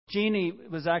Jeannie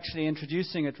was actually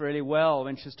introducing it really well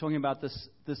when she was talking about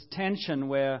this tension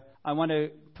where I want to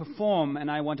perform and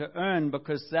I want to earn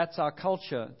because that's our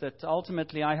culture, that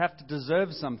ultimately I have to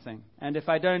deserve something. And if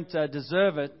I don't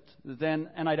deserve it, then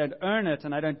and I don't earn it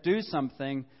and I don't do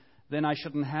something, then I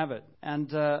shouldn't have it. And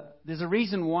there's a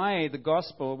reason why the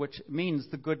gospel, which means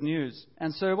the good news.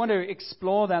 And so I want to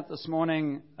explore that this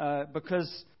morning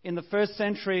because in the first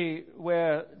century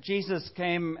where Jesus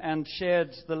came and shared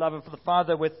the love of the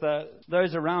Father with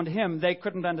those around him, they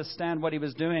couldn't understand what he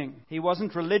was doing. He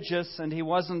wasn't religious and he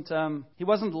wasn't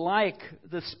like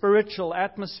the spiritual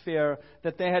atmosphere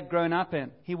that they had grown up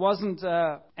in. He wasn't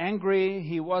angry.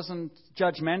 He wasn't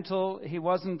judgmental. He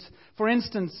wasn't, for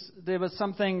instance, there was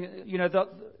something,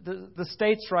 the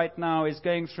States right now is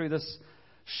going through this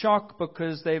shock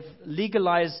because they've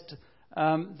legalized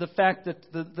the fact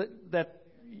that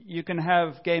you can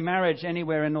have gay marriage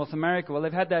anywhere in North America. Well,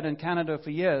 they've had that in Canada for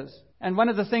years. And one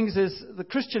of the things is the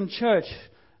Christian church,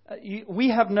 we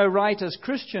have no right as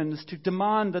Christians to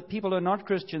demand that people who are not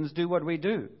Christians do what we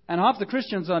do. And half the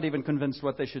Christians aren't even convinced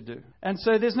what they should do. And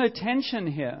so there's no tension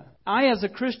here. I, as a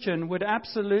Christian, would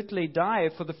absolutely die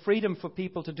for the freedom for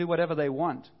people to do whatever they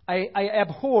want.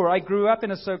 I grew up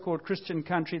in a so-called Christian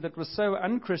country that was so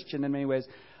unchristian in many ways.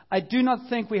 I do not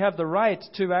think we have the right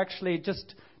to actually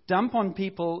just dump on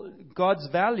people God's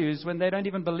values when they don't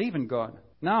even believe in God.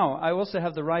 Now, I also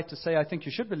have the right to say I think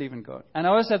you should believe in God. And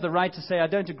I also have the right to say I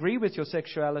don't agree with your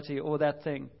sexuality or that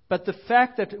thing. But the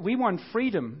fact that we want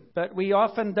freedom, but we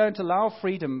often don't allow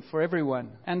freedom for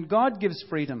everyone. And God gives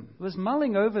freedom. I was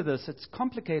mulling over this. It's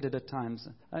complicated at times.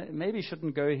 I maybe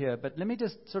shouldn't go here, but let me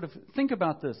just sort of think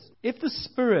about this. If the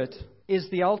Spirit is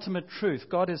the ultimate truth,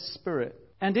 God is Spirit.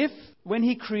 And if, when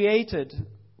He created...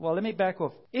 Well, let me back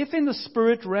off. If in the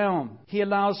spirit realm He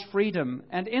allows freedom,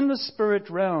 and in the spirit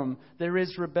realm there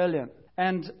is rebellion,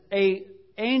 and an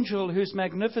angel who's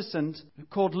magnificent,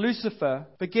 called Lucifer,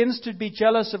 begins to be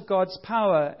jealous of God's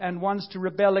power and wants to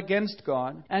rebel against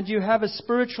God, and you have a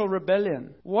spiritual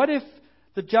rebellion, what if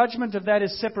the judgment of that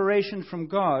is separation from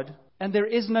God, and there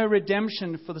is no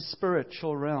redemption for the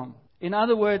spiritual realm? In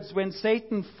other words, when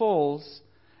Satan falls,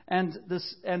 and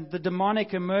the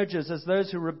demonic emerges as those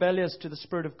who are rebellious to the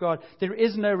Spirit of God, there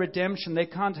is no redemption. They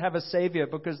can't have a Savior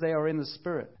because they are in the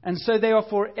Spirit. And so they are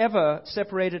forever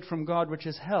separated from God, which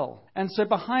is hell. And so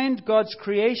behind God's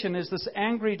creation is this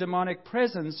angry demonic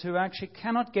presence who actually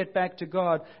cannot get back to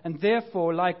God. And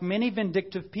therefore, like many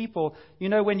vindictive people,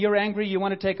 when you're angry, you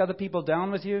want to take other people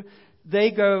down with you.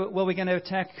 They go, well, we're going to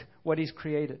attack what He's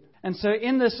created. And so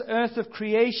in this earth of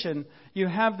creation, you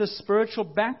have this spiritual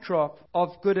backdrop of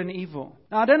good and evil.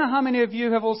 Now, I don't know how many of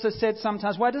you have also said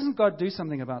sometimes, why doesn't God do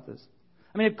something about this?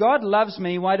 I mean, if God loves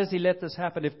me, why does He let this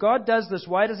happen? If God does this,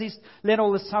 why does He let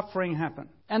all this suffering happen?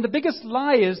 And the biggest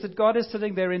lie is that God is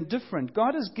sitting there indifferent.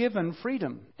 God has given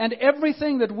freedom. And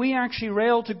everything that we actually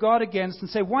rail to God against and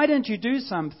say, why don't you do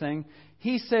something?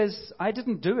 He says, I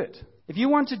didn't do it. If you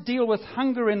want to deal with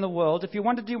hunger in the world, if you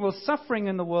want to deal with suffering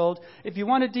in the world, if you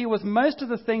want to deal with most of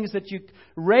the things that you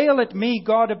rail at me,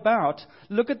 God, about,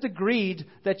 look at the greed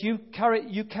that you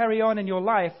carry on in your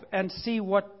life and see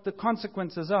what the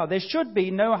consequences are. There should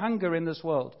be no hunger in this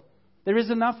world. There is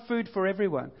enough food for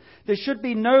everyone. There should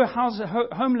be no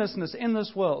homelessness in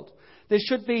this world. There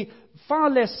should be far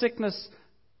less sickness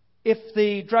if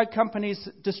the drug companies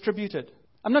distribute it.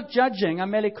 I'm not judging,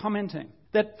 I'm merely commenting.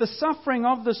 That the suffering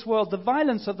of this world, the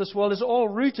violence of this world is all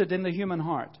rooted in the human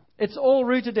heart. It's all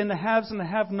rooted in the haves and the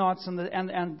have-nots and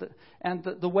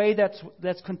the way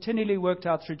that's continually worked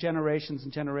out through generations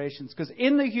and generations. Because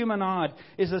in the human heart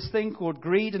is this thing called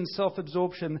greed and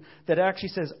self-absorption that actually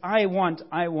says, I want.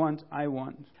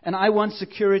 And I want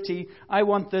security, I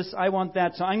want this, I want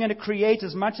that. So I'm going to create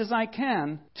as much as I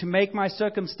can to make my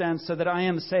circumstance so that I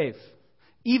am safe,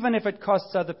 even if it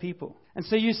costs other people. And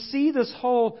so you see this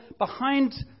whole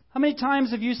behind... How many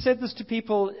times have you said this to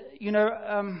people,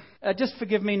 just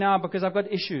forgive me now because I've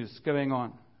got issues going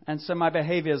on. And so my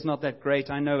behavior is not that great,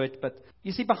 I know it. But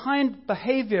you see, behind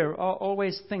behavior are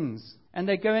always things. And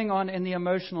they're going on in the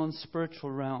emotional and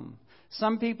spiritual realm.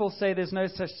 Some people say there's no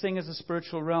such thing as a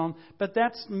spiritual realm, but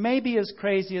that's maybe as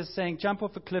crazy as saying jump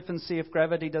off a cliff and see if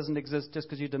gravity doesn't exist just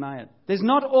because you deny it. There's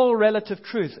not all relative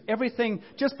truth. Everything,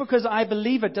 just because I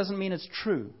believe it doesn't mean it's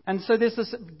true. And so there's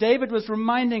this, David was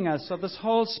reminding us of this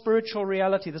whole spiritual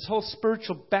reality, this whole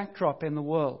spiritual backdrop in the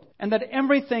world. And that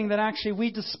everything that actually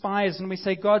we despise and we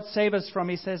say, God save us from,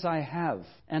 He says, I have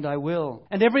and I will.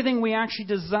 And everything we actually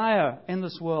desire in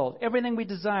this world, everything we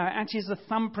desire actually is a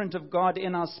thumbprint of God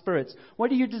in our spirits.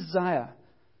 What do you desire?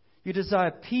 You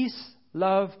desire peace,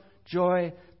 love,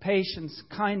 joy, patience,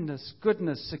 kindness,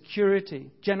 goodness, security,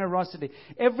 generosity.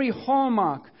 Every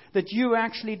hallmark that you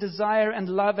actually desire and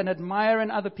love and admire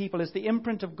in other people is the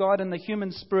imprint of God in the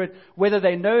human spirit, whether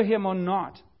they know Him or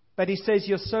not. But He says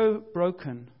you're so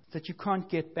broken that you can't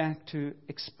get back to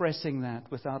expressing that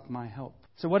without my help.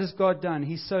 So what has God done?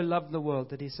 He so loved the world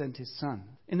that He sent His Son.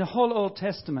 In the whole Old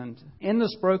Testament, in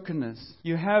this brokenness,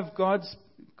 you have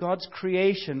God's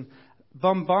creation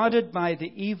bombarded by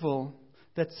the evil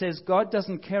that says God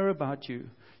doesn't care about you.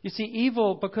 You see,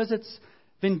 evil, because it's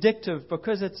vindictive,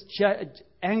 because it's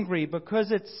angry,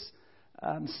 because it's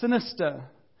sinister,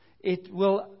 it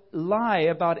will lie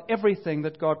about everything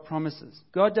that God promises.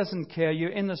 God doesn't care. You're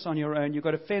in this on your own. You've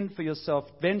got to fend for yourself.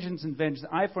 Vengeance and vengeance.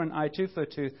 Eye for an eye, tooth for a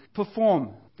tooth.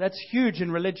 Perform. That's huge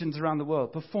in religions around the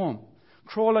world. Perform.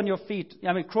 Crawl on your feet.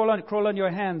 Crawl on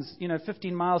your hands,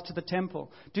 15 miles to the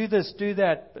temple. Do this, do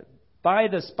that. Buy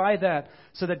this, buy that,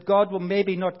 so that God will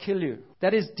maybe not kill you.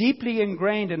 That is deeply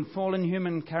ingrained in fallen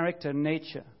human character and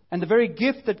nature. And the very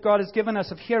gift that God has given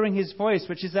us of hearing His voice,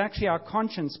 which is actually our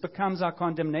conscience, becomes our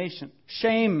condemnation.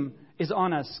 Shame is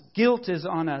on us. Guilt is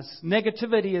on us.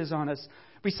 Negativity is on us.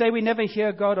 We say we never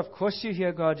hear God. Of course you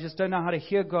hear God. You just don't know how to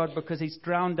hear God because He's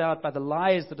drowned out by the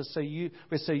lies that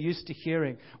we're so used to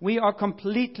hearing. We are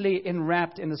completely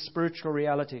enwrapped in a spiritual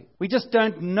reality. We just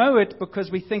don't know it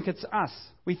because we think it's us.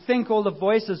 We think all the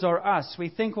voices are us. We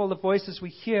think all the voices we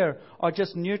hear are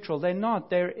just neutral. They're not.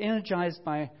 They're energized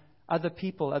by other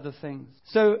people, other things.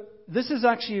 So this is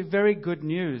actually very good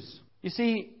news. You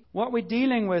see, what we're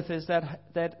dealing with is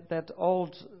that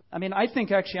old... I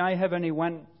think actually I have only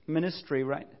one ministry,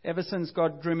 right? Ever since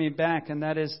God drew me back, and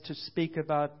that is to speak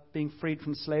about being freed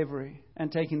from slavery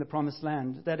and taking the promised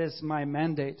land. That is my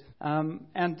mandate.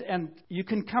 And you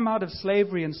can come out of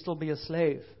slavery and still be a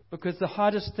slave. Because the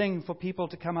hardest thing for people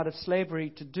to come out of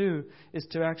slavery to do is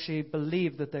to actually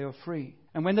believe that they are free.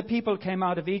 And when the people came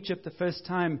out of Egypt the first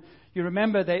time, you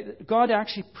remember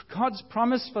God's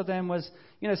promise for them was,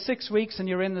 6 weeks and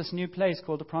you're in this new place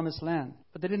called the Promised Land.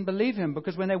 But they didn't believe Him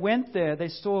because when they went there, they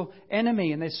saw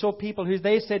enemy and they saw people who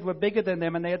they said were bigger than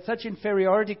them, and they had such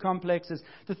inferiority complexes.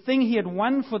 The thing He had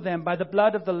won for them by the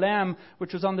blood of the lamb,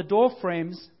 which was on the door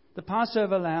frames, the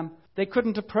Passover lamb, they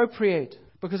couldn't appropriate.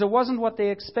 Because it wasn't what they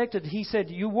expected. He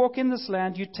said, you walk in this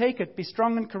land, you take it, be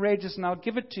strong and courageous, and I'll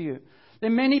give it to you.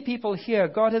 There are many people here,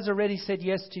 God has already said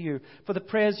yes to you for the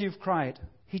prayers you've cried.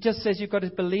 He just says you've got to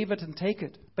believe it and take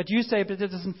it. But you say, but it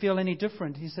doesn't feel any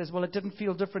different. He says, well, it didn't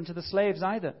feel different to the slaves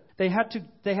either. They had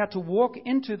to walk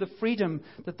into the freedom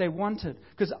that they wanted.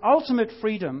 Because ultimate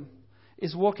freedom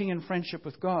is walking in friendship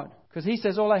with God. Because He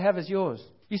says, all I have is yours.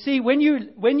 You see, when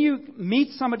you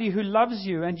meet somebody who loves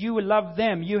you and you will love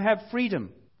them, you have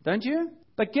freedom, don't you?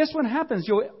 But guess what happens?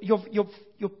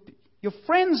 Your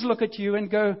friends look at you and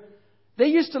go, they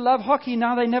used to love hockey,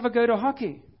 now they never go to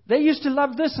hockey. They used to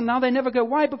love this and now they never go.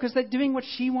 Why? Because they're doing what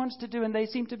she wants to do and they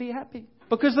seem to be happy.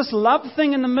 Because this love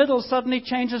thing in the middle suddenly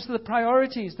changes the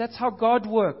priorities. That's how God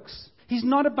works. He's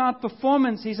not about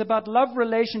performance. He's about love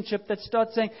relationship that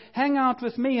starts saying, hang out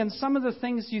with me, and some of the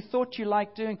things you thought you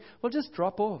liked doing will just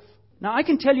drop off. Now, I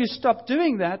can tell you stop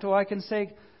doing that, or I can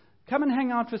say, come and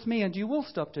hang out with me, and you will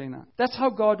stop doing that. That's how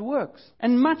God works.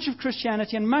 And much of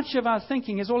Christianity and much of our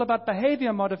thinking is all about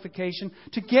behavior modification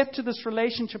to get to this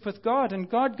relationship with God. And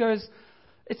God goes,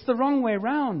 it's the wrong way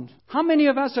around. How many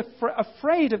of us are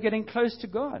afraid of getting close to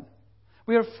God?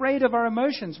 We're afraid of our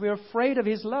emotions. We're afraid of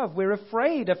His love. We're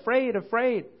afraid.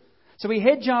 So we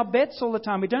hedge our bets all the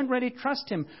time. We don't really trust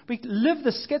Him. We live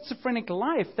the schizophrenic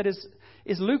life that is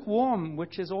lukewarm,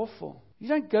 which is awful. You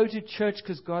don't go to church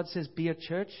because God says be a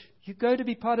church. You go to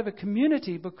be part of a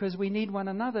community because we need one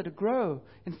another to grow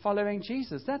in following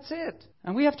Jesus. That's it.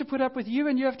 And we have to put up with you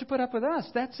and you have to put up with us.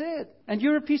 That's it. And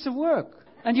you're a piece of work.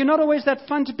 And you're not always that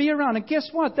fun to be around. And guess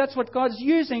what? That's what God's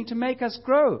using to make us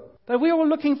grow. But we're all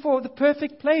looking for the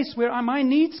perfect place where my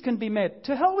needs can be met.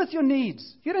 To hell with your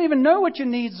needs. You don't even know what your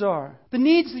needs are. The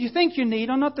needs that you think you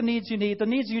need are not the needs you need. The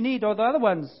needs you need are the other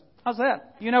ones. How's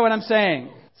that? You know what I'm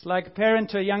saying? It's like a parent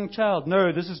to a young child.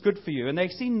 No, this is good for you. And they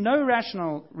see no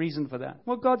rational reason for that.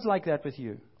 Well, God's like that with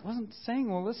you. I wasn't saying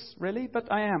all this, really,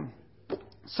 but I am.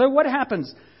 So what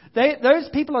happens? Those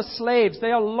people are slaves.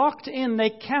 They are locked in. They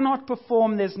cannot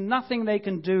perform. There's nothing they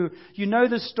can do. You know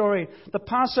the story. The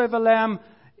Passover lamb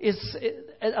is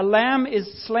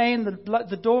slain.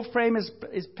 The door frame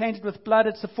is painted with blood.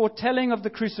 It's a foretelling of the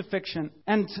crucifixion.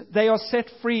 And they are set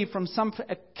free from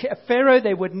a Pharaoh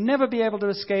they would never be able to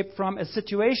escape from, a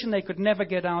situation they could never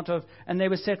get out of. And they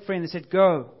were set free and they said,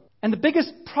 go. And the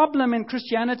biggest problem in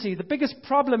Christianity, the biggest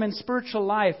problem in spiritual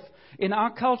life in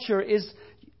our culture is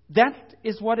that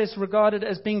is what is regarded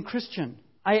as being Christian.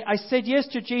 I said yes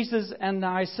to Jesus, and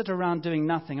now I sit around doing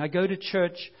nothing. I go to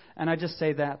church, and I just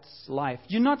say that's life.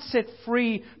 You're not set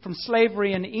free from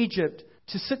slavery in Egypt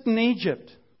to sit in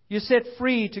Egypt. You're set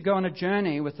free to go on a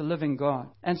journey with the living God.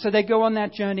 And so they go on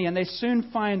that journey, and they soon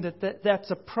find that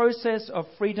that's a process of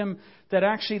freedom that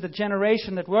actually the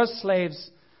generation that was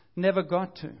slaves never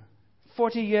got to.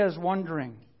 40 years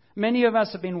wandering. Many of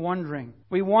us have been wandering.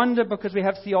 We wander because we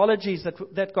have theologies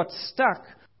that got stuck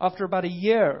after about a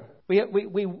year.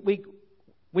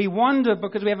 We wander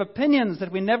because we have opinions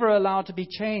that we never allow to be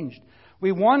changed.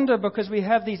 We wander because we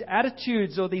have these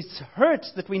attitudes or these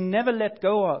hurts that we never let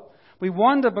go of. We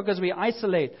wander because we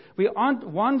isolate. We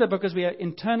wander because we are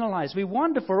internalized. We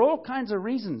wander for all kinds of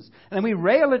reasons. And then we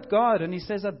rail at God, and He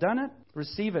says, I've done it,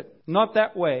 receive it. Not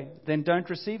that way, then don't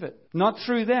receive it. Not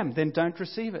through them, then don't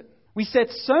receive it. We set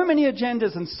so many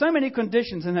agendas and so many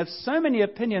conditions and have so many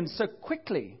opinions so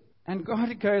quickly. And God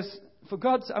goes,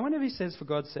 I wonder if He says, for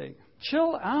God's sake,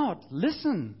 chill out,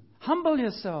 listen, humble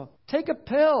yourself, take a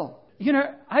pill. You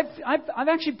know, I've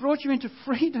actually brought you into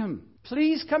freedom.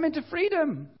 Please come into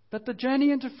freedom. But the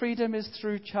journey into freedom is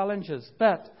through challenges.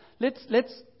 But let's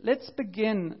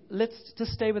begin. Let's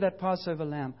just stay with that Passover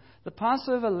lamb. The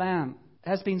Passover lamb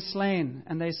has been slain,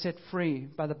 and they're set free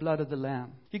by the blood of the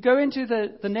lamb. You go into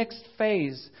the next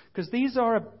phase, because these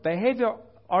are a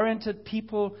behavior-oriented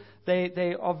people.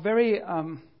 They are very...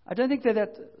 I don't think they're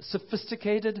that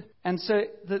sophisticated. And so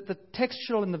the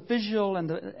textual and the visual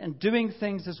and doing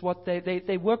things is what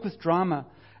they work with drama.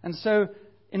 And so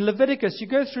in Leviticus, you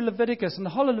go through Leviticus, and the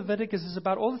whole of Leviticus is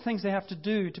about all the things they have to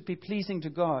do to be pleasing to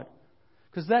God.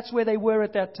 Because that's where they were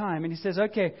at that time. And He says,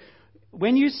 okay,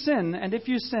 when you sin, and if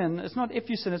you sin, it's not if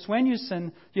you sin, it's when you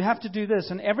sin, you have to do this.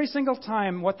 And every single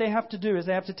time, what they have to do is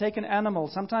they have to take an animal.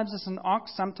 Sometimes it's an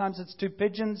ox, sometimes it's 2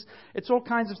 pigeons. It's all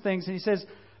kinds of things. And He says,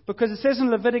 because it says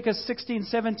in Leviticus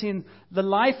 16:17, the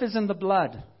life is in the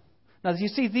blood. Now, you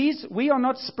see, we are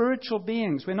not spiritual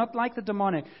beings. We're not like the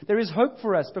demonic. There is hope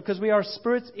for us because we are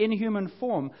spirits in human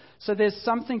form. So there's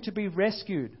something to be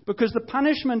rescued. Because the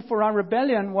punishment for our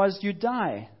rebellion was you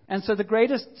die. And so the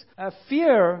greatest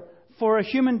fear for a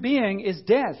human being is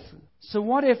death. So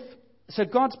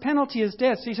God's penalty is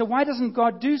death. So you say, why doesn't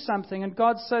God do something? And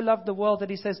God so loved the world that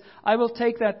He says, I will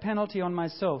take that penalty on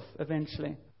myself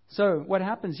eventually. So what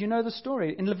happens? You know the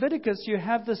story. In Leviticus, you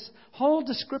have this whole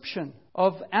description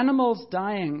of animals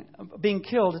dying, being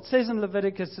killed. It says in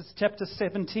Leviticus, it's chapter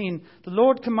 17, the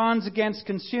Lord commands against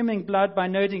consuming blood by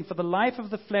noting, for the life of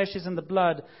the flesh is in the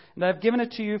blood, and I have given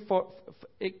it to you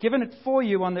given it for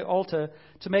you on the altar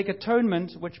to make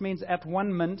atonement, which means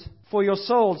at-one-ment, for your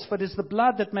souls. For it is the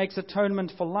blood that makes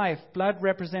atonement for life. Blood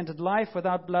represented life.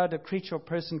 Without blood, a creature or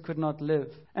person could not live.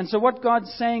 And so what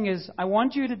God's saying is, I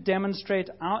want you to demonstrate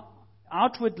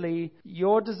outwardly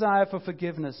your desire for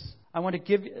forgiveness. I want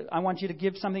you to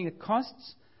give something that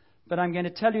costs, but I'm going to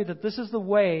tell you that this is the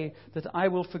way that I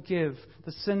will forgive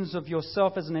the sins of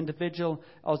yourself as an individual,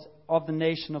 of the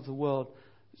nation, of the world.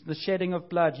 The shedding of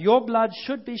blood. Your blood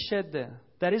should be shed there.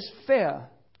 That is fair.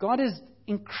 God is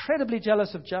incredibly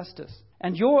jealous of justice.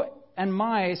 And your and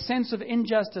my sense of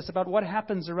injustice about what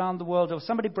happens around the world, or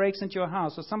somebody breaks into your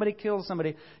house, or somebody kills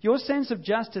somebody, your sense of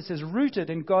justice is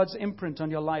rooted in God's imprint on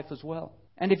your life as well.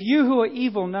 And if you who are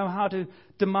evil know how to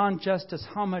demand justice,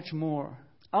 how much more?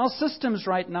 Our systems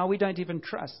right now, we don't even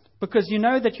trust. Because you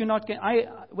know that you're not going...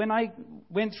 When I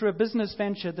went through a business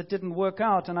venture that didn't work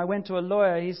out, and I went to a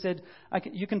lawyer, he said,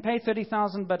 you can pay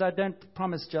 $30,000, but I don't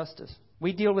promise justice.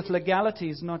 We deal with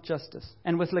legalities, not justice.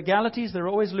 And with legalities, there are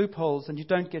always loopholes, and you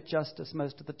don't get justice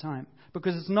most of the time.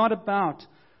 Because it's not about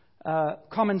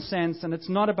common sense, and it's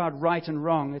not about right and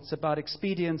wrong. It's about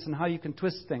expedience and how you can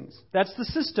twist things. That's the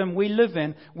system we live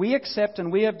in. We accept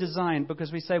and we have designed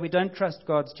because we say we don't trust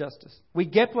God's justice. We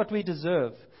get what we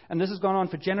deserve. And this has gone on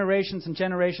for generations and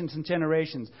generations and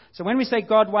generations. So when we say,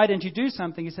 God, why didn't you do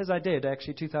something? He says, I did,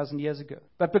 actually, 2,000 years ago.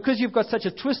 But because you've got such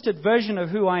a twisted version of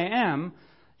who I am,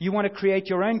 you want to create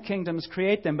your own kingdoms,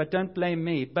 create them, but don't blame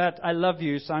me. But I love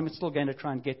you, so I'm still going to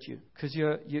try and get you. Because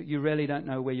you really don't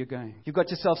know where you're going. You've got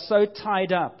yourself so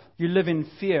tied up. You live in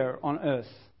fear on earth.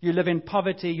 You live in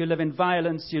poverty. You live in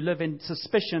violence. You live in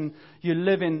suspicion. You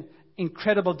live in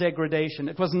incredible degradation.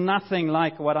 It was nothing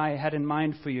like what I had in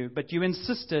mind for you. But you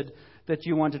insisted that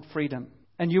you wanted freedom.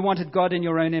 And you wanted God in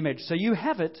your own image. So you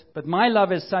have it, but my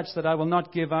love is such that I will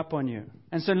not give up on you.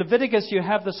 And so in Leviticus, you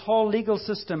have this whole legal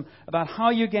system about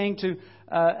how you're going to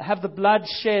have the blood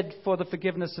shed for the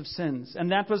forgiveness of sins.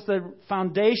 And that was the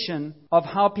foundation of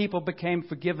how people became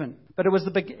forgiven. But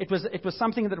it was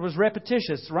something that was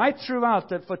repetitious right throughout,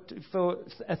 that for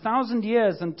 1,000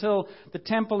 years until the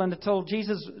temple and until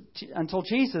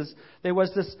Jesus, there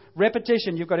was this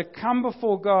repetition. You've got to come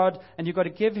before God and you've got to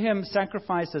give Him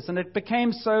sacrifices. And it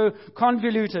became so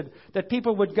convoluted that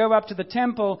people would go up to the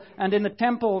temple, and in the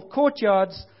temple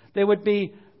courtyards there would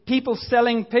be people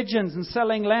selling pigeons and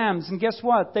selling lambs. And guess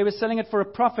what? They were selling it for a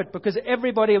profit, because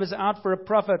everybody was out for a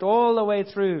profit all the way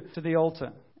through to the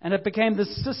altar. And it became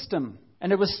this system.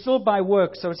 And it was still by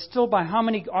work. So it's still by how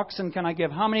many oxen can I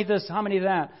give? How many this? How many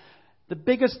that? The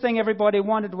biggest thing everybody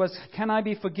wanted was, can I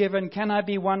be forgiven? Can I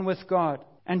be one with God?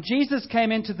 And Jesus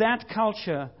came into that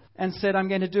culture and said, I'm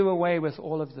going to do away with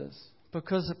all of this.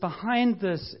 Because behind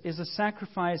this is a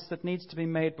sacrifice that needs to be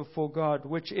made before God,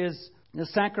 which is the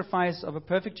sacrifice of a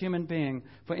perfect human being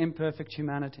for imperfect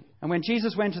humanity. And when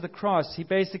Jesus went to the cross, He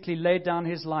basically laid down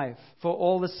His life for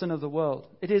all the sin of the world.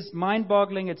 It is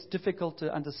mind-boggling. It's difficult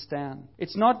to understand.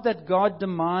 It's not that God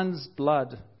demands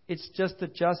blood. It's just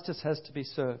that justice has to be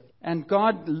served. And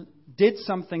God did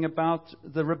something about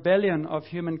the rebellion of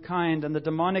humankind and the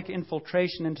demonic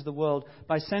infiltration into the world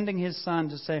by sending His Son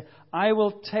to say, I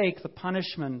will take the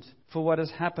punishment for what has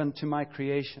happened to my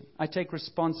creation. I take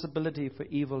responsibility for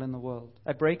evil in the world.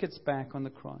 I break its back on the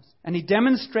cross. And He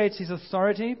demonstrates His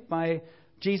authority by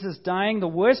Jesus dying. The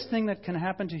worst thing that can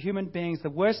happen to human beings, the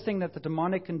worst thing that the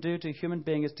demonic can do to a human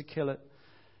being is to kill it.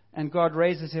 And God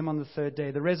raises Him on the third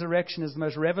day. The resurrection is the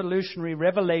most revolutionary,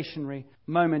 revelationary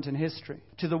moment in history.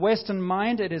 To the Western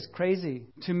mind, it is crazy.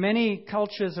 To many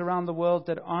cultures around the world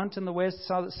that aren't in the West,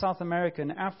 South America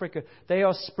and Africa, they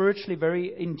are spiritually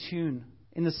very in tune,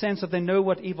 in the sense that they know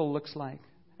what evil looks like.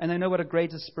 And they know what a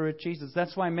greater spirit Jesus is.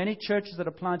 That's why many churches that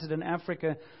are planted in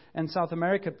Africa and South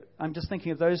America, I'm just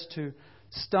thinking of those two,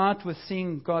 start with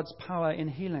seeing God's power in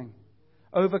healing,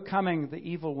 overcoming the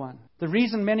evil one. The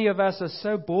reason many of us are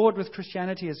so bored with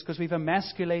Christianity is because we've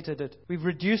emasculated it. We've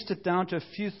reduced it down to a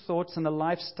few thoughts and a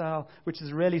lifestyle which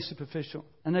is really superficial.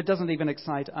 And it doesn't even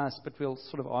excite us, but we'll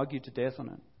sort of argue to death on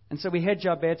it. And so we hedge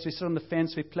our bets, we sit on the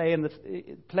fence, we play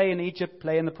in Egypt,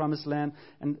 play in the Promised Land,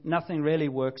 and nothing really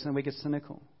works, and we get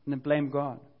cynical and then blame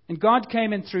God. And God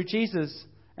came in through Jesus,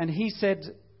 and He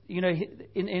said, you know,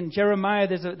 in Jeremiah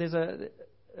there's a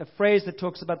phrase that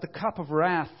talks about the cup of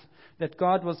wrath that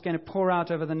God was going to pour out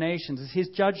over the nations. It's His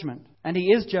judgment, and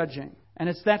He is judging. And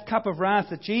it's that cup of wrath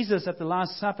that Jesus at the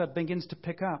Last Supper begins to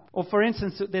pick up. Or for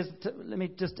instance, let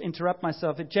me just interrupt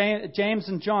myself. James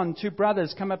and John, two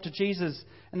brothers, come up to Jesus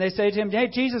and they say to Him, hey,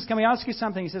 Jesus, can we ask you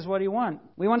something? He says, what do you want?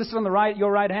 We want to sit on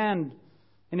your right hand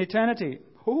in eternity.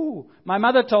 Ooh, my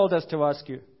mother told us to ask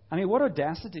you. I mean, what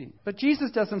audacity. But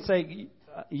Jesus doesn't say,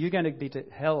 you're going to be to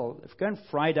hell. Go and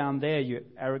fry down there, you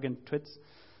arrogant twits.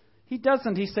 He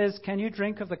doesn't. He says, can you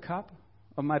drink of the cup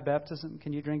of my baptism?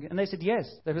 Can you drink it? And they said yes.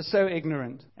 They were so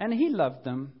ignorant. And He loved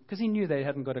them because He knew they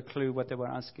hadn't got a clue what they were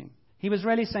asking. He was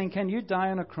really saying, can you die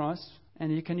on a cross?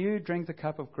 And can you drink the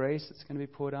cup of grace that's going to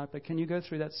be poured out? But can you go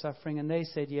through that suffering? And they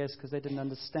said yes because they didn't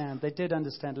understand. They did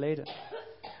understand later.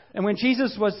 And when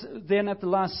Jesus was then at the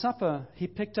Last Supper, He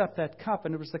picked up that cup.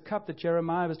 And it was the cup that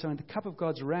Jeremiah was talking, the cup of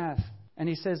God's wrath. And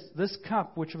He says, this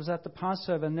cup, which was at the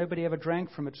Passover, nobody ever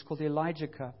drank from it. It's called the Elijah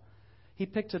cup. He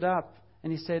picked it up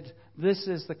and He said, this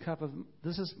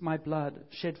is my blood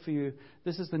shed for you.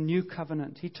 This is the new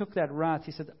covenant. He took that wrath.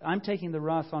 He said, I'm taking the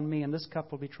wrath on me, and this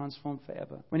cup will be transformed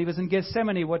forever. When He was in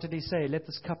Gethsemane, what did He say? Let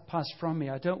this cup pass from me.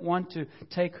 I don't want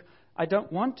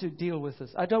to deal with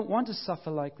this. I don't want to suffer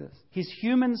like this. His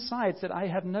human side said, I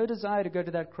have no desire to go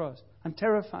to that cross. I'm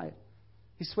terrified.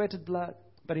 He sweated blood.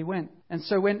 But He went. And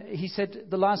so when He said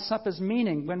the Last Supper's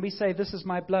meaning, when we say this is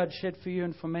my blood shed for you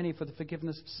and for many for the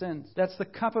forgiveness of sins, that's the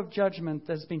cup of judgment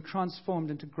that's been transformed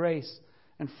into grace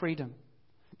and freedom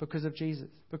because of Jesus.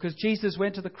 Because Jesus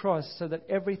went to the cross so that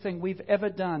everything we've ever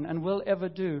done and will ever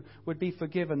do would be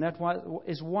forgiven. That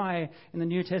is why in the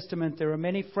New Testament there are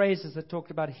many phrases that talk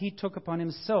about He took upon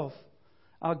Himself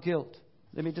our guilt.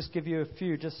 Let me just give you a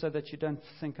few just so that you don't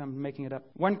think I'm making it up.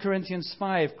 1 Corinthians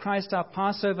 5, Christ our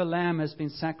Passover lamb has been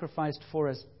sacrificed for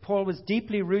us. Paul was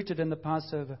deeply rooted in the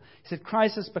Passover. He said,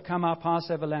 Christ has become our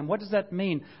Passover lamb. What does that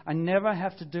mean? I never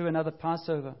have to do another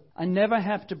Passover. I never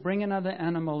have to bring another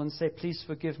animal and say, please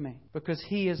forgive me. Because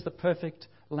He is the perfect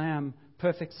lamb,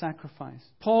 perfect sacrifice.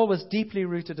 Paul was deeply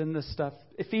rooted in this stuff.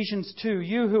 Ephesians 2,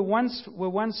 you who were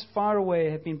once far away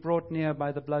have been brought near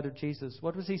by the blood of Jesus.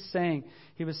 What was he saying?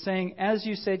 He was saying, as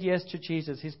you said yes to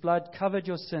Jesus, His blood covered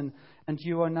your sin, and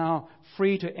you are now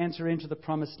free to enter into the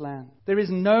promised land. There is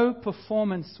no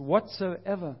performance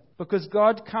whatsoever Because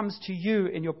God comes to you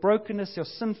in your brokenness, your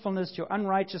sinfulness, your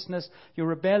unrighteousness, your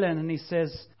rebellion, and He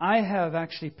says, I have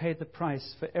actually paid the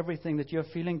price for everything that you're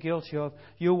feeling guilty of,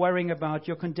 you're worrying about,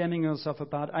 you're condemning yourself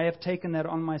about. I have taken that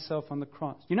on myself on the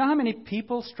cross. You know how many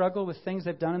people struggle with things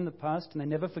they've done in the past and they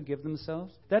never forgive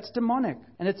themselves? That's demonic.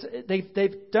 And they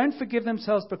don't forgive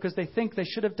themselves because they think they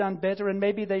should have done better, and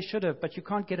maybe they should have, but you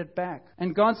can't get it back.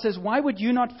 And God says, why would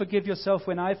you not forgive yourself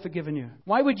when I've forgiven you?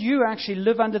 Why would you actually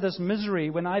live under this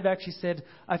misery when I've actually said,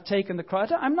 I've taken the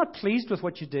cross? I'm not pleased with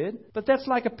what you did, but that's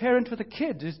like a parent with a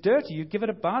kid who's dirty. You give it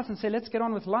a bath and say, let's get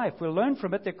on with life. We'll learn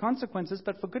from it. There are consequences,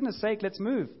 but for goodness sake, let's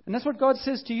move. And that's what God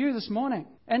says to you this morning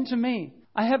and to me.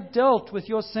 I have dealt with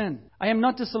your sin. I am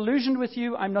not disillusioned with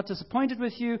you. I'm not disappointed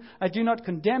with you. I do not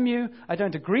condemn you. I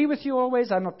don't agree with you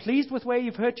always. I'm not pleased with where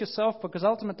you've hurt yourself, because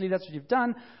ultimately that's what you've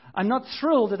done. I'm not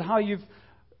thrilled at how you've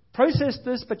processed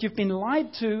this, but you've been lied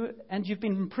to and you've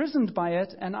been imprisoned by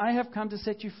it, and I have come to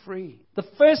set you free. The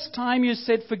first time you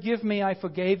said, forgive me, I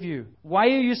forgave you. Why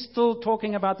are you still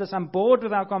talking about this? I'm bored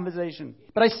with our conversation.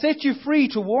 But I set you free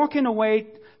to walk in a way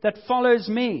that follows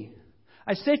me.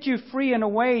 I set you free in a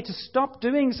way to stop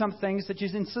doing some things that you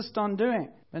insist on doing.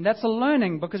 And that's a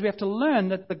learning, because we have to learn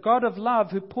that the God of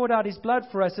love who poured out His blood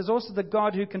for us is also the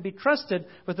God who can be trusted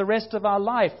with the rest of our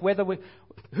life,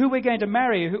 who we're going to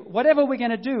marry, whatever we're going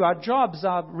to do, our jobs,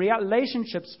 our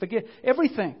relationships, forget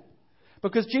everything.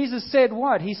 Because Jesus said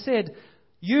what? He said,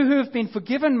 you who have been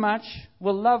forgiven much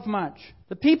will love much.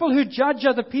 The people who judge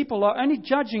other people are only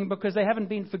judging because they haven't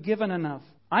been forgiven enough.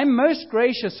 I'm most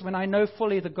gracious when I know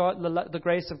fully the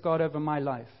grace of God over my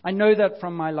life. I know that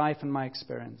from my life and my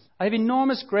experience. I have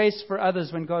enormous grace for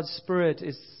others when God's Spirit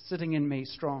is sitting in me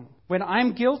strong. When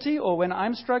I'm guilty or when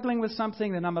I'm struggling with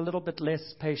something, then I'm a little bit less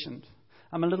patient.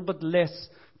 I'm a little bit less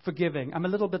forgiving. I'm a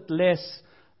little bit less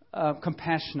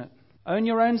compassionate. Own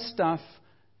your own stuff,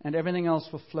 and everything else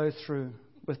will flow through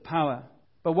with power.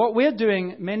 But what we're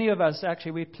doing, many of us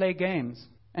actually, we play games.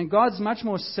 And God's much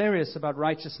more serious about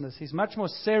righteousness. He's much more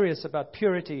serious about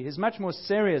purity. He's much more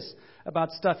serious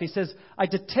about stuff. He says, I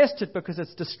detest it because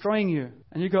it's destroying you.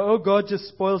 And you go, oh, God just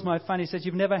spoils my fun. He says,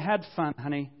 you've never had fun,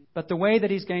 honey. But the way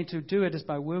that He's going to do it is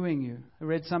by wooing you. I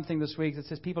read something this week that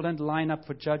says people don't line up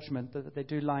for judgment, that they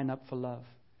do line up for love.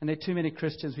 And there are too many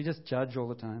Christians, we just judge all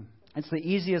the time. It's the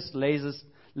easiest,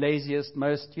 laziest,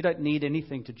 most, you don't need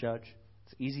anything to judge.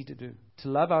 It's easy to do. To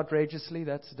love outrageously,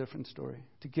 that's a different story.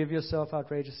 To give yourself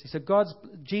outrageously. So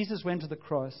Jesus went to the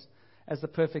cross as the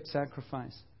perfect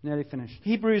sacrifice. Nearly finished.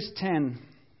 Hebrews 10.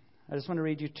 I just want to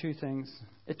read you two things.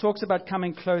 It talks about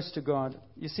coming close to God.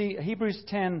 You see, Hebrews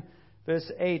 10,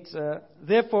 verse 8.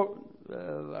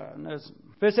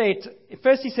 Verse 8,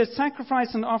 first he says,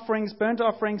 sacrifice and offerings, burnt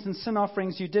offerings and sin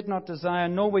offerings you did not desire,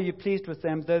 nor were you pleased with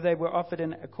them, though they were offered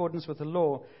in accordance with the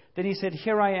law. Then he said,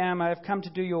 here I am, I have come to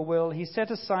do your will. He set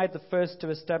aside the first to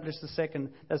establish the second,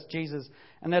 that's Jesus.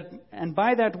 And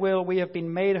by that will we have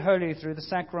been made holy through the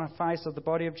sacrifice of the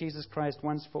body of Jesus Christ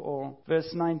once for all. Verse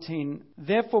 19,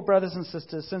 therefore, brothers and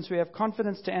sisters, since we have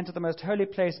confidence to enter the most holy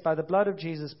place by the blood of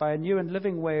Jesus, by a new and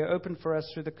living way opened for us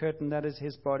through the curtain, that is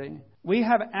His body. We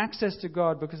have access to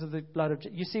God because of the blood of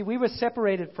Jesus. You see, we were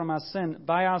separated from our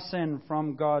sin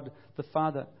from God the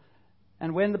Father.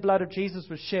 And when the blood of Jesus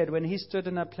was shed, when He stood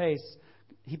in our place,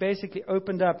 He basically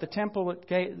opened up. The temple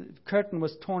curtain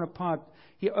was torn apart.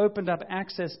 He opened up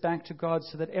access back to God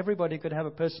so that everybody could have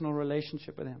a personal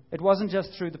relationship with Him. It wasn't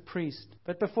just through the priest.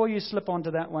 But before you slip onto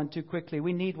that one too quickly,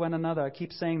 we need one another. I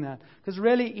keep saying that. Because it's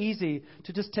really easy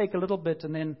to just take a little bit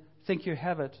and then think you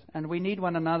have it. And we need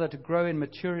one another to grow in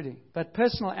maturity. But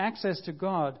personal access to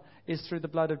God is through the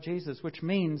blood of Jesus, which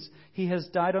means He has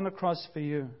died on the cross for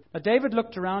you. Now, David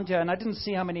looked around here, and I didn't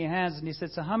see how many hands, and he said,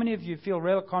 so how many of you feel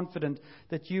real confident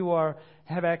that you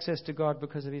have access to God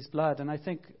because of His blood? And I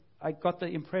think I got the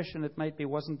impression it maybe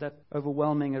wasn't that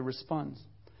overwhelming a response.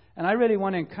 And I really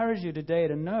want to encourage you today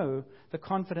to know the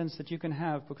confidence that you can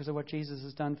have because of what Jesus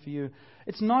has done for you.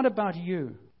 It's not about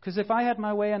you. Because if I had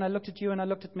my way and I looked at you and I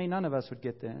looked at me, none of us would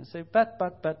get there. And say, but,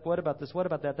 what about this? What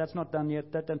about that? That's not done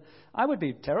yet. That done. I would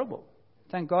be terrible.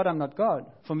 Thank God I'm not God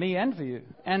for me and for you.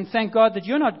 And thank God that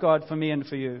you're not God for me and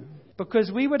for you.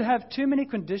 Because we would have too many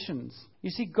conditions.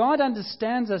 You see, God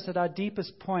understands us at our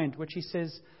deepest point, which He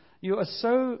says, you are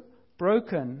so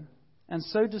broken and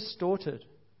so distorted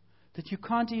that you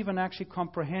can't even actually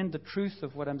comprehend the truth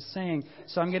of what I'm saying.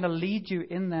 So I'm going to lead you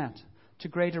in that to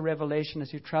greater revelation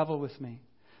as you travel with me.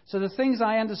 So the things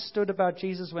I understood about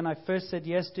Jesus when I first said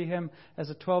yes to Him as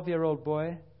a 12-year-old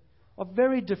boy are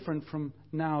very different from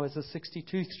now as a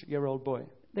 62-year-old boy.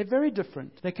 They're very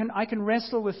different. I can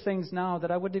wrestle with things now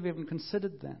that I wouldn't have even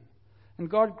considered then. And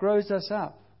God grows us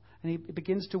up. And He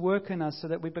begins to work in us so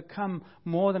that we become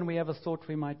more than we ever thought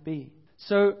we might be.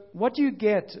 So what do you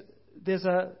get?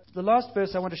 The last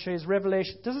verse I want to show you is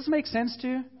Revelation. Does this make sense to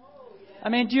you? I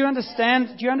mean, do you understand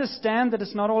that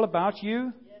it's not all about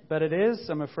you? But it is,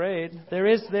 I'm afraid. There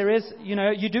is,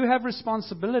 you do have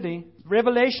responsibility.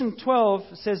 Revelation 12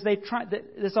 says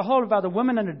there's a whole about a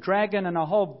woman and a dragon and a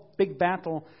whole big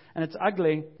battle, and it's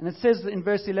ugly. And it says in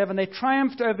verse 11, they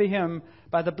triumphed over him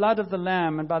by the blood of the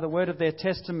Lamb and by the word of their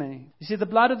testimony. You see, the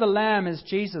blood of the Lamb is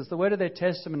Jesus. The word of their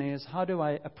testimony is, how do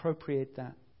I appropriate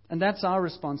that? And that's our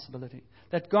responsibility.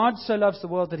 That God so loves the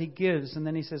world that He gives, and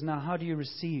then He says, now how do you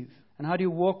receive? And how do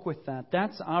you walk with that?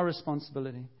 That's our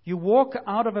responsibility. You walk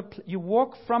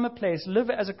from a place, live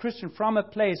as a Christian from a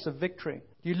place of victory.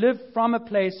 You live from a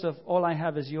place of all I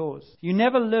have is yours. You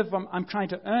never live from I'm trying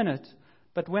to earn it.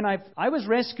 But when I was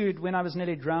rescued when I was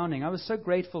nearly drowning. I was so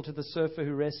grateful to the surfer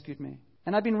who rescued me.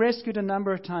 And I've been rescued a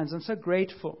number of times. I'm so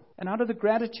grateful. And out of the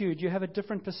gratitude, you have a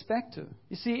different perspective.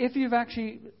 You see, if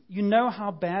you know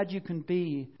how bad you can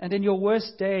be, and in your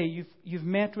worst day, you've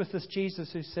met with this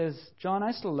Jesus who says, John,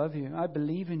 I still love you. I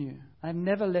believe in you. I've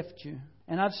never left you.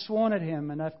 And I've sworn at him,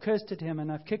 and I've cursed at him,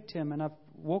 and I've kicked him, and I've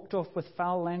walked off with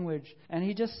foul language. And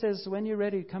he just says, when you're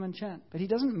ready, come and chat. But he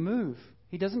doesn't move.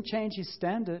 He doesn't change his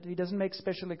standard. He doesn't make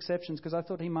special exceptions, because I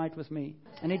thought he might with me.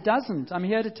 And he doesn't. I'm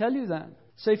here to tell you that.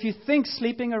 So if you think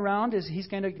sleeping around is He's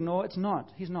going to ignore, it's not.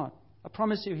 He's not. I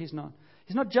promise you He's not.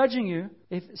 He's not judging you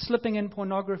if slipping in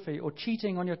pornography or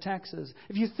cheating on your taxes.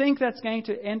 If you think that's going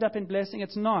to end up in blessing,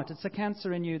 it's not. It's a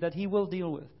cancer in you that He will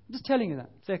deal with. I'm just telling you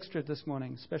that. It's extra this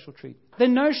morning. Special treat. There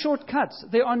are no shortcuts.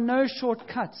 There are no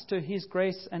shortcuts to His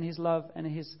grace and His love and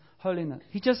His holiness.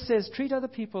 He just says, treat other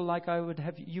people like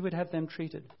you would have them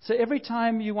treated. So every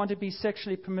time you want to be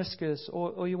sexually promiscuous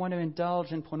or you want to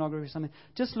indulge in pornography or something,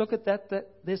 just look at that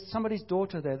there's somebody's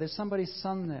daughter there. There's somebody's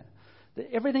son there.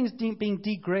 Everything's being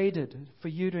degraded for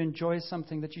you to enjoy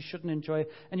something that you shouldn't enjoy,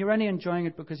 and you're only enjoying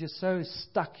it because you're so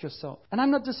stuck yourself. And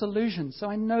I'm not disillusioned, so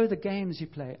I know the games you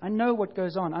play. I know what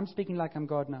goes on. I'm speaking like I'm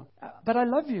God now. But I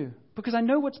love you because I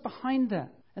know what's behind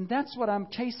that. And that's what I'm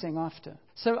chasing after.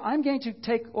 So I'm going to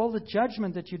take all the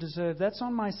judgment that you deserve. That's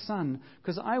on my son,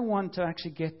 because I want to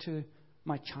actually get to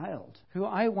my child, who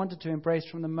I wanted to embrace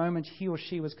from the moment he or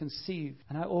she was conceived.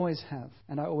 And I always have,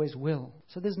 and I always will.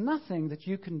 So there's nothing that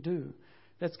you can do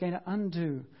that's going to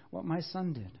undo what my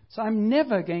son did. So I'm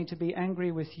never going to be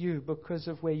angry with you because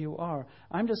of where you are.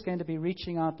 I'm just going to be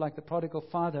reaching out like the prodigal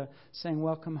father, saying,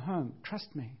 welcome home.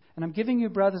 Trust me. And I'm giving you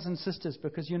brothers and sisters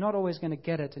because you're not always going to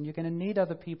get it, and you're going to need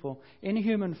other people in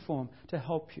human form to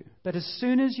help you. But as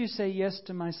soon as you say yes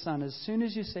to my son, as soon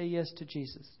as you say yes to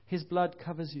Jesus, His blood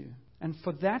covers you. And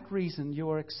for that reason, you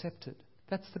are accepted.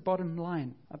 That's the bottom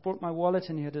line. I brought my wallet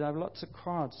in here. I have lots of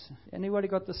cards. Anybody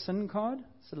got the SIN card?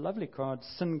 It's a lovely card,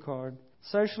 SIN card.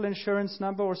 Social insurance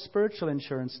number or spiritual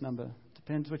insurance number.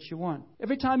 Depends what you want.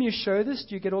 Every time you show this,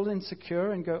 do you get all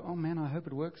insecure and go, oh man, I hope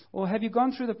it works? Or have you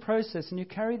gone through the process and you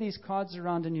carry these cards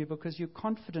around in you because you're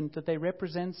confident that they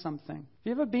represent something?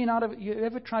 Have you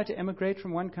ever tried to emigrate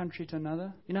from one country to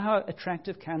another? You know how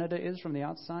attractive Canada is from the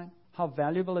outside? How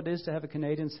valuable it is to have a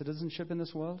Canadian citizenship in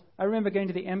this world. I remember going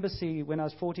to the embassy when I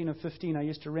was 14 or 15. I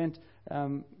used to rent,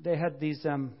 they had these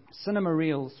cinema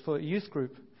reels for a youth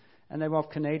group. And they were of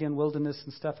Canadian wilderness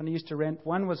and stuff. And I used to rent.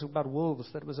 One was about wolves.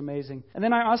 That was amazing. And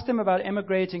then I asked them about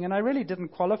emigrating. And I really didn't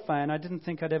qualify. And I didn't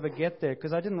think I'd ever get there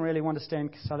because I didn't really want to stay in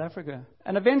South Africa.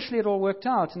 And eventually it all worked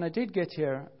out. And I did get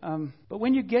here. But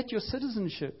when you get your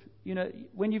citizenship,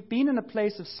 when you've been in a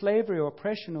place of slavery or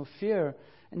oppression or fear,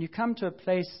 and you come to a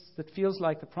place that feels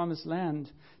like the promised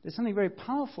land, there's something very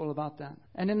powerful about that.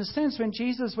 And in a sense, when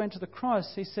Jesus went to the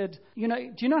cross, He said, do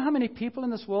you know how many people in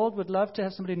this world would love to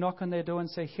have somebody knock on their door and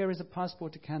say, here is a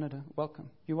passport to Canada. Welcome.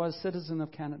 You are a citizen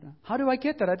of Canada. How do I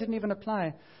get that? I didn't even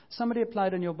apply. Somebody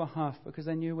applied on your behalf because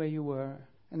they knew where you were.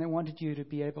 And they wanted you to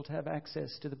be able to have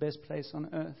access to the best place on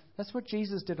earth. That's what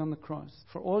Jesus did on the cross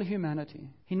for all humanity.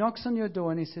 He knocks on your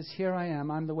door and He says, here I am.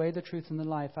 I'm the way, the truth, and the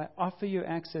life. I offer you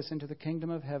access into the kingdom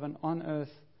of heaven on earth.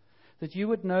 That you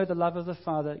would know the love of the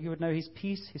Father. You would know His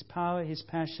peace, His power, His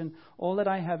passion. All that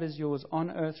I have is yours on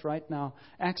earth right now.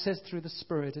 Access through the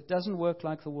Spirit. It doesn't work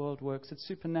like the world works. It's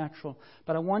supernatural.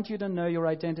 But I want you to know your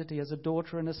identity as a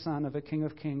daughter and a son of a King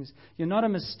of Kings. You're not a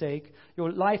mistake.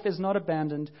 Your life is not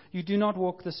abandoned. You do not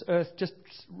walk this earth just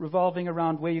revolving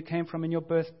around where you came from in your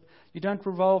birth. You don't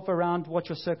revolve around what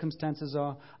your circumstances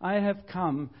are. I have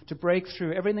come to break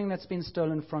through everything that's been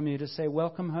stolen from you, to say,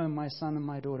 welcome home, my son and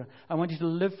my daughter. I want you to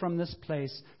live from this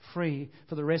place free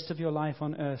for the rest of your life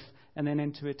on earth and then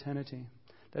into eternity.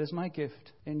 That is my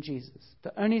gift in Jesus.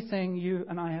 The only thing you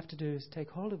and I have to do is take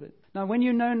hold of it. Now, when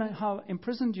you know how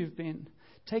imprisoned you've been,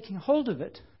 taking hold of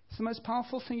it is the most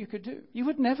powerful thing you could do. You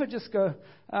would never just go,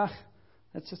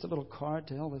 that's just a little card,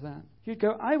 to hell with that. You'd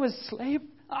go, I was a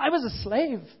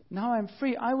slave. Now I'm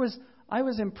free. I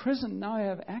was imprisoned. Now I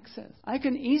have access. I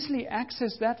can easily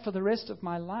access that for the rest of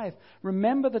my life.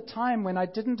 Remember the time when I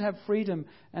didn't have freedom,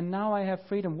 and now I have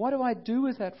freedom. What do I do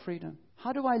with that freedom?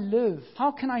 How do I live?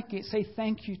 How can I say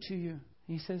thank you to you?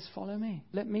 He says, follow me.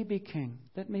 Let me be king.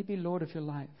 Let me be Lord of your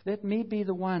life. Let me be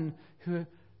the one who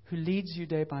leads you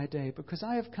day by day, because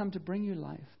I have come to bring you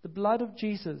life. The blood of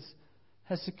Jesus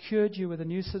has secured you with a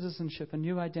new citizenship, a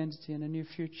new identity, and a new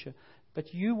future.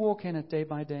 But you walk in it day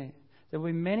by day. There will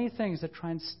be many things that try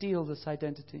and steal this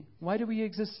identity. Why do we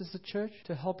exist as a church?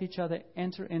 To help each other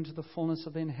enter into the fullness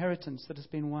of the inheritance that has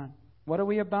been won. What are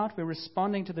we about? We're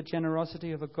responding to the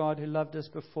generosity of a God who loved us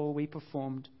before we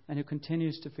performed and who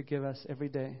continues to forgive us every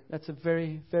day. That's a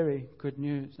very, very good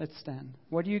news. Let's stand.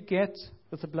 What do you get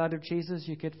with the blood of Jesus?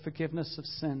 You get forgiveness of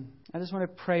sin. I just want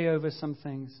to pray over some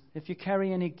things. If you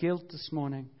carry any guilt this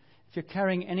morning, if you're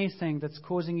carrying anything that's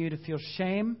causing you to feel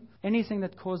shame, anything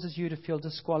that causes you to feel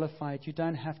disqualified, you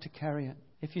don't have to carry it.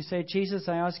 If you say, Jesus,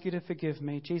 I ask you to forgive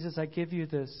me. Jesus, I give you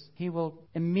this. He will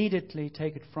immediately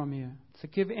take it from you. So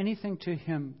give anything to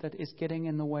Him that is getting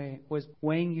in the way or is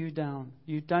weighing you down.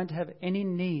 You don't have any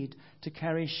need to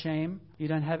carry shame. You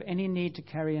don't have any need to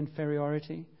carry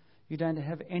inferiority. You don't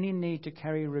have any need to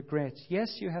carry regrets.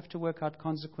 Yes, you have to work out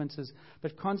consequences,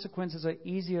 but consequences are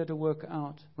easier to work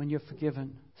out when you're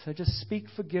forgiven. So just speak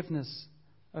forgiveness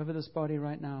over this body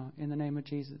right now in the name of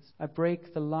Jesus. I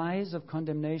break the lies of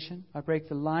condemnation. I break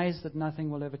the lies that nothing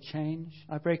will ever change.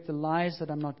 I break the lies that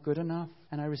I'm not good enough.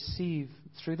 And I receive,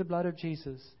 through the blood of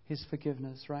Jesus, His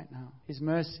forgiveness right now. His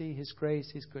mercy, His grace,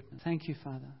 His goodness. Thank you,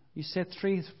 Father. You set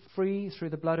free through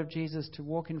the blood of Jesus to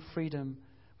walk in freedom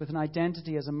with an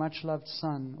identity as a much-loved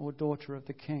son or daughter of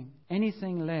the King.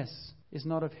 Anything less is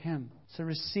not of Him. So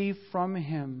receive from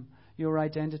Him your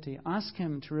identity. Ask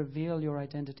Him to reveal your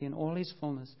identity in all His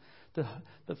fullness. The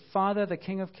Father, the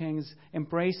King of Kings,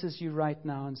 embraces you right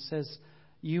now and says,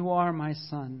 you are my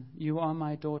son. You are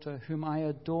my daughter, whom I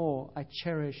adore, I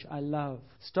cherish, I love.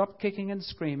 Stop kicking and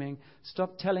screaming.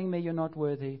 Stop telling me you're not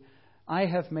worthy. I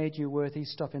have made you worthy.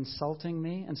 Stop insulting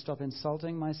me and stop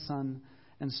insulting my son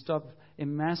and stop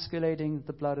emasculating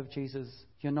the blood of Jesus.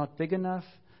 You're not big enough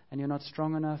and you're not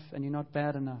strong enough and you're not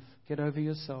bad enough. Get over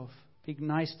yourself. Be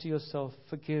nice to yourself.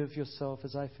 Forgive yourself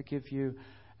as I forgive you.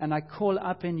 And I call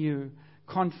up in you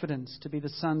confidence to be the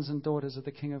sons and daughters of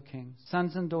the King of Kings.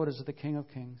 Sons and daughters of the King of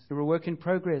Kings. You're a work in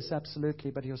progress,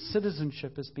 absolutely, but your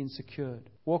citizenship has been secured.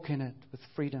 Walk in it with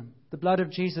freedom. The blood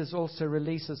of Jesus also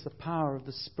releases the power of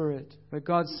the Spirit, where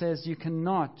God says, you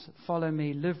cannot follow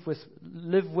me, live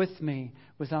with me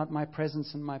without my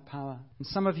presence and my power. And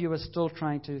some of you are still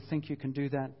trying to think you can do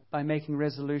that by making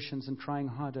resolutions and trying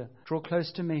harder. Draw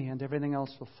close to me and everything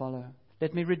else will follow.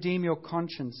 Let me redeem your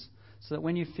conscience, so that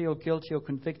when you feel guilty or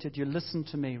convicted, you listen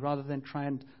to me rather than try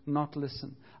and not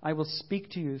listen. I will speak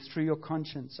to you through your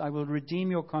conscience. I will redeem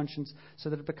your conscience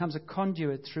so that it becomes a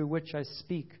conduit through which I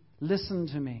speak. Listen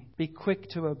to me. Be quick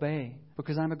to obey,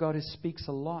 because I'm a God who speaks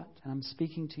a lot, and I'm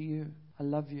speaking to you. I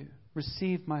love you.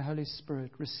 Receive my Holy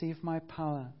Spirit. Receive my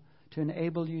power to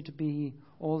enable you to be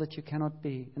all that you cannot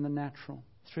be in the natural.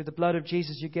 Through the blood of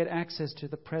Jesus, you get access to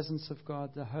the presence of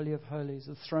God, the Holy of Holies,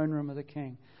 the throne room of the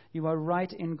King. You are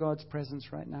right in God's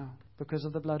presence right now because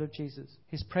of the blood of Jesus.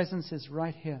 His presence is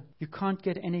right here. You can't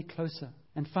get any closer.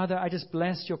 And Father, I just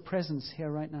bless your presence here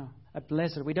right now. I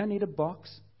bless it. We don't need a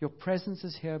box. Your presence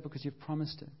is here because you've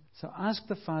promised it. So ask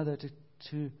the Father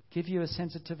to give you a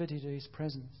sensitivity to His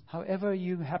presence. However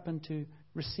you happen to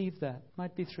receive that. It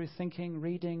might be through thinking,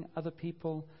 reading, other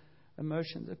people,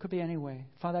 emotions. It could be any way.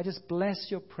 Father, I just bless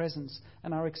your presence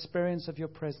and our experience of your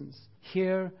presence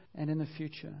here and in the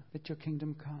future. Let your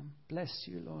kingdom come. Bless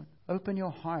you, Lord. Open your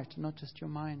heart, not just your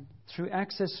mind. Through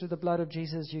access through the blood of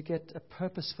Jesus, you get a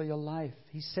purpose for your life.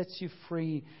 He sets you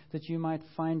free that you might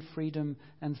find freedom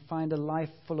and find a life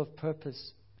full of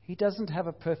purpose. He doesn't have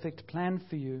a perfect plan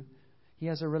for you. He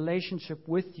has a relationship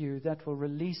with you that will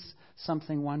release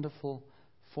something wonderful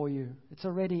for you. It's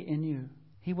already in you.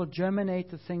 He will germinate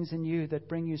the things in you that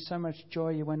bring you so much joy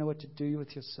you won't know what to do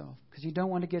with yourself. Because you don't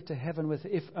want to get to heaven with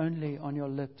if only on your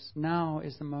lips. Now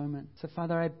is the moment. So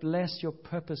Father, I bless your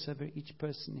purpose over each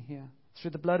person here.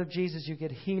 Through the blood of Jesus, you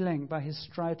get healing. By His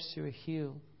stripes, you are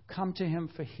healed. Come to Him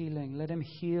for healing. Let Him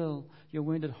heal your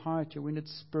wounded heart, your wounded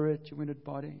spirit, your wounded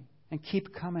body. And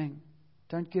keep coming.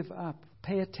 Don't give up.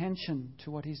 Pay attention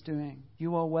to what He's doing.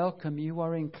 You are welcome. You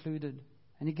are included.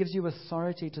 And He gives you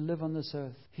authority to live on this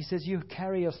earth. He says you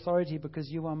carry authority because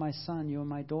you are my son, you are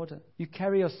my daughter. You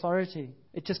carry authority.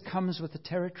 It just comes with the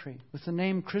territory. With the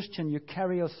name Christian, you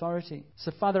carry authority.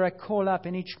 So Father, I call up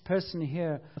in each person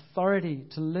here authority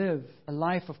to live a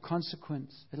life of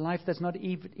consequence, a life that's not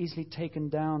easily taken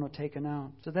down or taken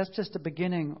out. So that's just the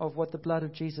beginning of what the blood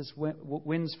of Jesus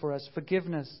wins for us.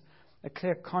 Forgiveness, a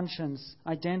clear conscience,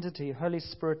 identity, Holy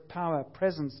Spirit power,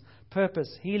 presence,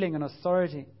 purpose, healing and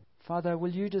authority. Father, will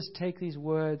you just take these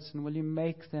words and will you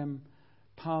make them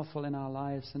powerful in our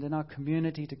lives and in our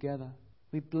community together?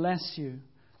 We bless you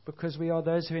because we are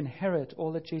those who inherit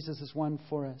all that Jesus has won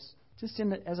for us. Just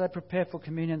as I prepare for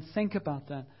communion, think about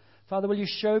that. Father, will you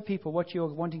show people what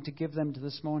you're wanting to give them to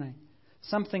this morning?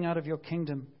 Something out of your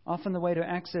kingdom. Often the way to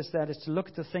access that is to look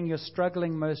at the thing you're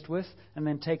struggling most with and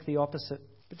then take the opposite.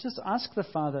 But just ask the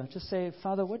Father. Just say,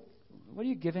 Father, what are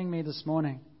you giving me this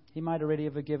morning? He might already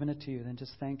have given it to you. Then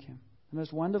just thank Him. The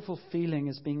most wonderful feeling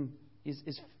is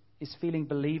feeling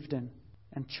believed in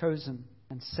and chosen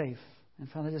and safe. And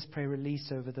Father, just pray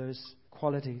release over those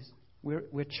qualities.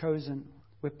 We're chosen.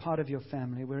 We're part of your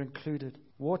family. We're included.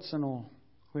 Warts and all.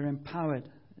 We're empowered.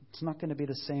 It's not going to be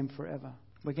the same forever.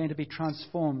 We're going to be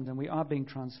transformed, and we are being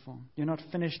transformed. You're not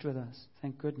finished with us,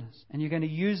 thank goodness. And you're going to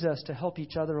use us to help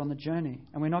each other on the journey.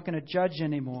 And we're not going to judge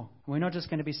anymore. We're not just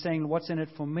going to be saying, what's in it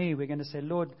for me? We're going to say,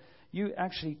 Lord, you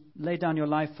actually lay down your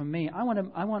life for me. I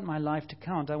want my life to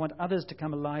count. I want others to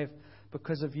come alive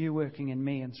because of you working in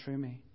me and through me.